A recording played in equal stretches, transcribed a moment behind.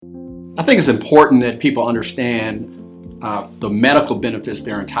I think it's important that people understand the medical benefits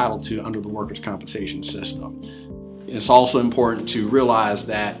they're entitled to under the workers' compensation system. It's also important to realize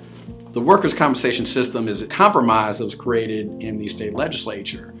that the workers' compensation system is a compromise that was created in the state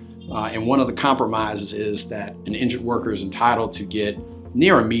legislature. And one of the compromises is that an injured worker is entitled to get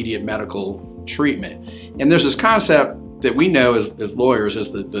near immediate medical treatment. And there's this concept that we know as lawyers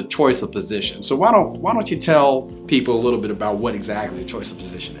as the choice of physician. So why don't you tell people a little bit about what exactly the choice of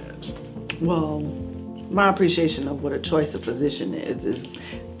physician is? Well, my appreciation of what a choice of physician is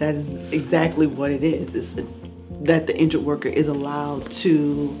that is exactly what it is. It's that the injured worker is allowed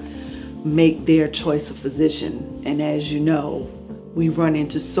to make their choice of physician. And as you know, we run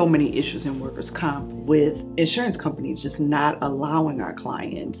into so many issues in workers' comp with insurance companies just not allowing our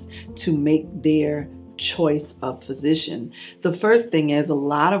clients to make their choice of physician. The first thing is a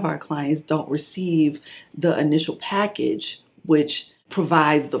lot of our clients don't receive the initial package, which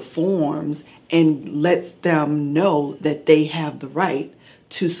provides the forms and lets them know that they have the right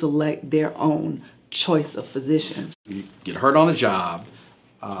to select their own choice of physician. You get hurt on the job,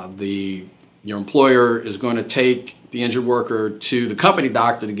 your employer is going to take the injured worker to the company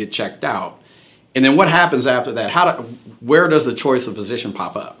doctor to get checked out. And then what happens after that? Where does the choice of physician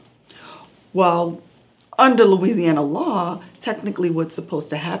pop up? Well, under Louisiana law, technically what's supposed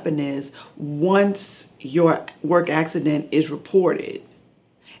to happen is once your work accident is reported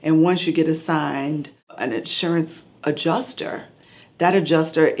and once you get assigned an insurance adjuster, that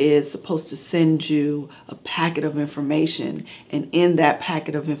adjuster is supposed to send you a packet of information, and in that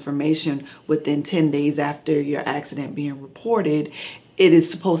packet of information, within 10 days after your accident being reported, it is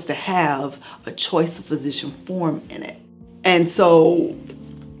supposed to have a choice of physician form in it. And so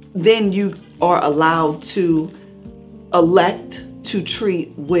then you are allowed to elect to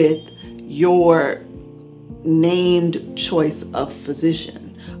treat with your named choice of physician.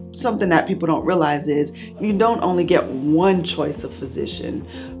 Something that people don't realize is you don't only get one choice of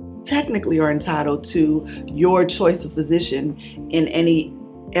physician. Technically, you're entitled to your choice of physician in any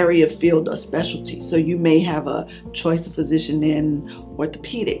area, field, or specialty. So you may have a choice of physician in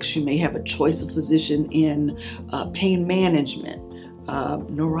orthopedics. You may have a choice of physician in pain management,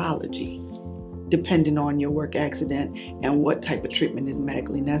 neurology, depending on your work accident and what type of treatment is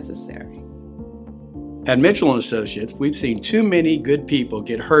medically necessary. At Mitchell & Associates, we've seen too many good people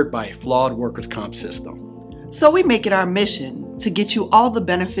get hurt by a flawed workers' comp system. So we make it our mission to get you all the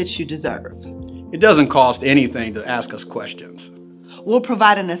benefits you deserve. It doesn't cost anything to ask us questions. We'll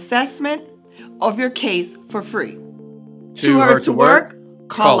provide an assessment of your case for free. Too hurt to work?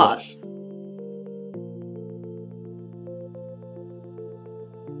 Call us.